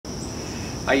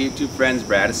Hi YouTube friends,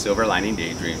 Brad of Silver Lining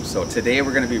Daydreams. So today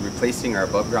we're going to be replacing our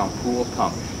above ground pool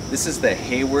pump. This is the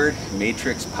Hayward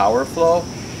Matrix PowerFlo,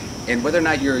 and whether or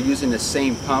not you're using the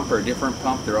same pump or a different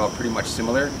pump, they're all pretty much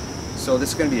similar. So this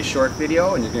is going to be a short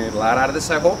video and you're going to get a lot out of this,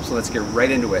 I hope. So let's get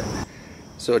right into it.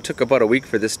 So it took about a week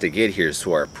for this to get here,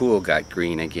 so our pool got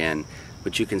green again.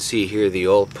 But you can see here the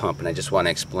old pump, and I just want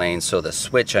to explain. So the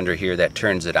switch under here that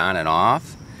turns it on and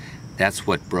off, that's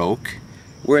what broke.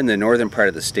 We're in the northern part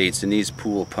of the States, and these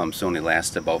pool pumps only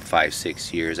last about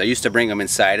 5-6 years. I used to bring them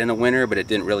inside in the winter, but it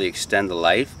didn't really extend the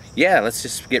life. Yeah, let's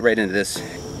just get right into this.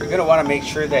 You're going to want to make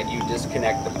sure that you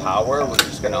disconnect the power. We're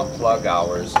just going to unplug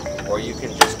ours, or you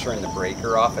can just turn the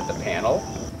breaker off at the panel.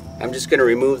 I'm just going to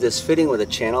remove this fitting with a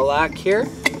channel lock here.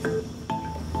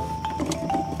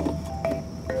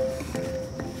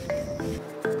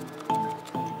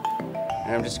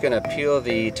 And I'm just going to peel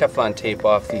the Teflon tape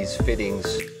off these fittings.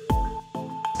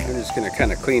 I'm just going to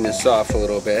kind of clean this off a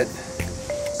little bit.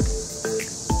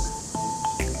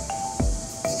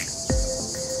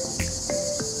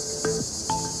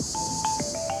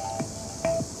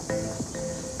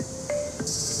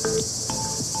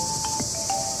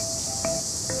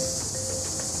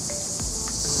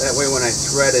 That way when I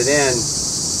thread it in,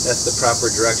 that's the proper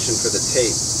direction for the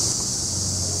tape.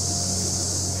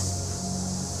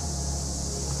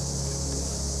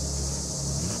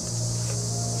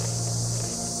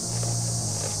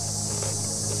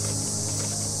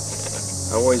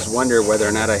 I always wonder whether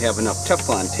or not I have enough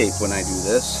Teflon tape when I do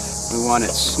this. We want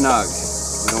it snug.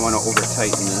 We don't want to over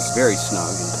tighten this. Very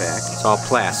snug, in fact. It's all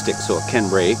plastic, so it can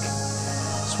break.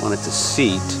 Just want it to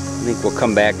seat. I think we'll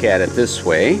come back at it this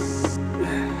way. I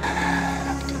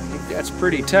think that's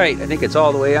pretty tight. I think it's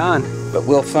all the way on. But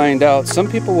we'll find out. Some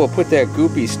people will put that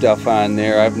goopy stuff on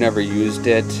there. I've never used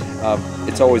it.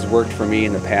 It's always worked for me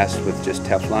in the past with just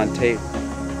Teflon tape.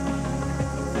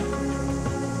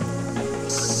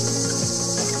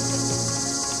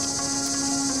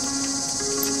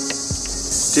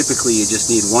 Typically you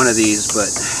just need one of these, but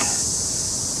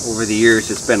over the years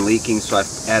it's been leaking, so I've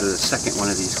added a second one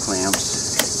of these clamps.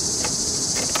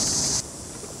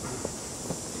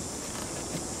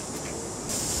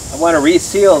 I want to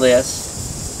reseal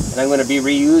this, and I'm going to be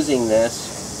reusing this.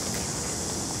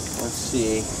 Let's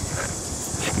see.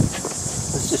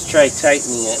 Let's just try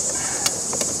tightening it.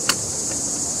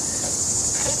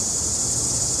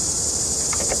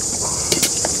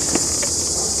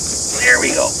 There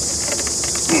we go.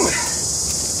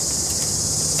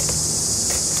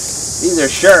 These are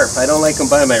sharp. I don't like them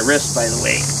by my wrist, by the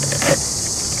way.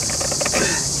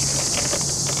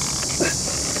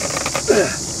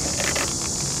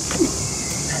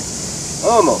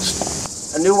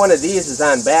 Almost. I knew one of these is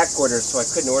on back order, so I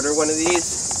couldn't order one of these.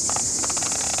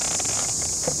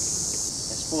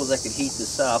 I suppose I could heat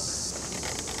this up.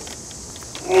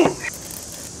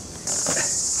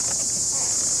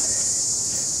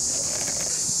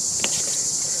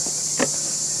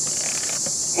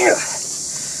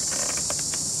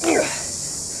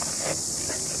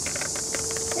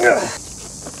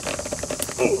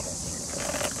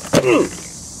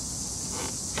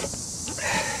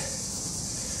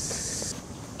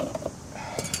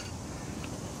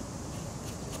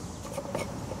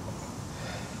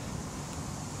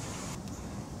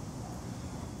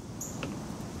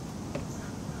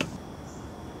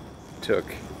 Took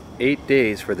 8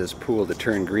 days for this pool to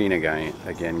turn green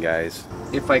again, guys.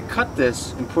 If I cut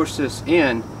this and push this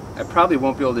in, I probably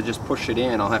won't be able to just push it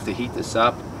in. I'll have to heat this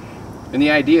up. And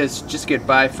the idea is just get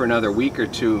by for another week or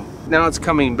two. Now it's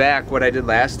coming back. What I did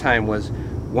last time was,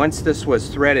 once this was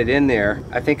threaded in there,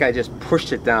 I think I just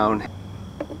pushed it down.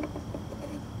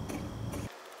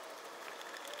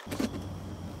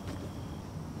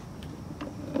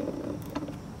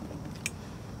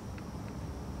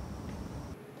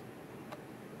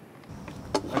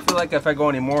 I feel like if I go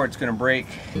any more, it's going to break.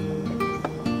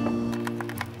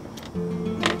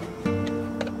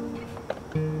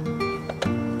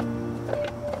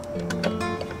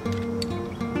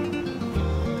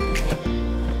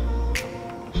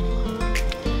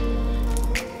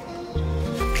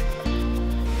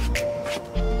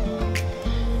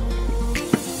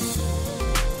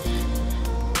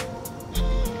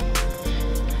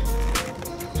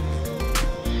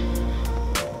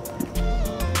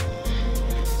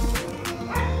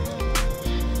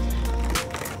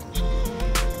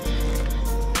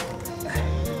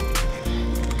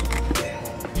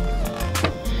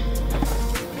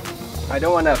 I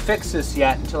don't want to fix this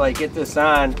yet until I get this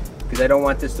on, because I don't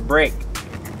want this to break.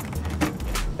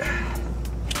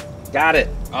 Got it.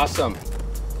 Awesome.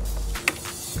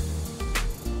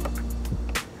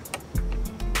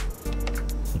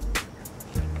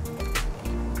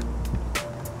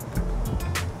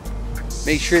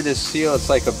 Make sure this seal, it's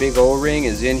like a big O-ring,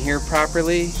 is in here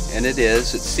properly, and it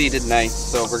is. It's seated nice,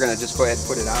 so we're going to just go ahead and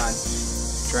put it on.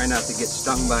 Try not to get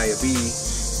stung by a bee.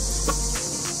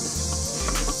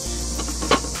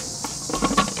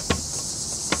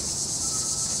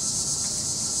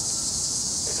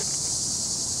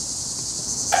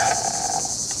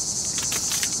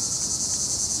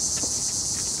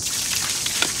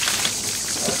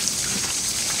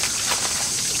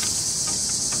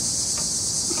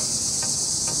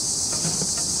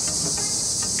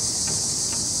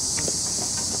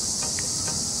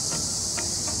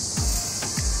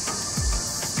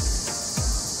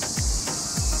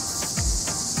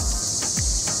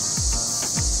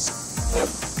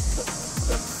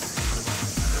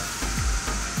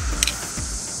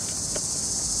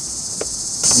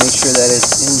 Make sure that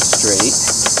it's in straight.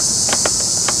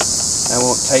 I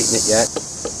won't tighten it yet.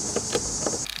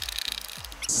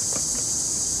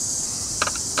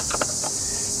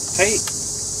 Tight.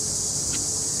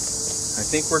 I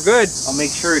think we're good. I'll make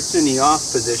sure it's in the off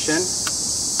position.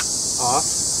 Off.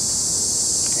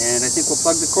 And I think we'll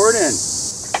plug the cord in.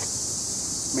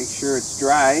 Make sure it's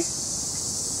dry.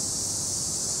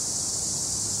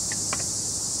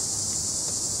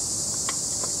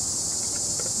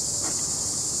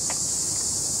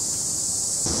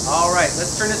 All right,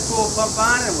 let's turn this pool pump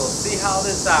on and we'll see how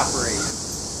this operates.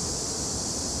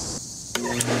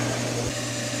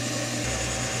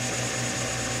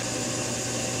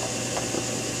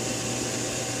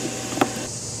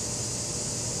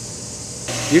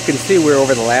 You can see where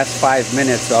over the last 5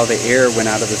 minutes all the air went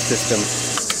out of the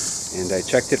system. And I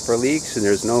checked it for leaks and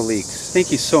there's no leaks.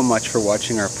 Thank you so much for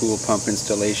watching our pool pump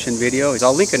installation video.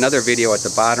 I'll link another video at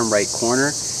the bottom right corner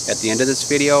at the end of this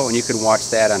video, and you can watch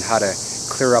that on how to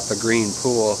clear up a green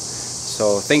pool.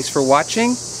 So thanks for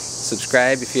watching.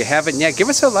 Subscribe if you haven't yet. Give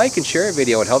us a like and share a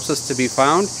video. It helps us to be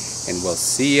found, and we'll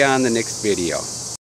see you on the next video.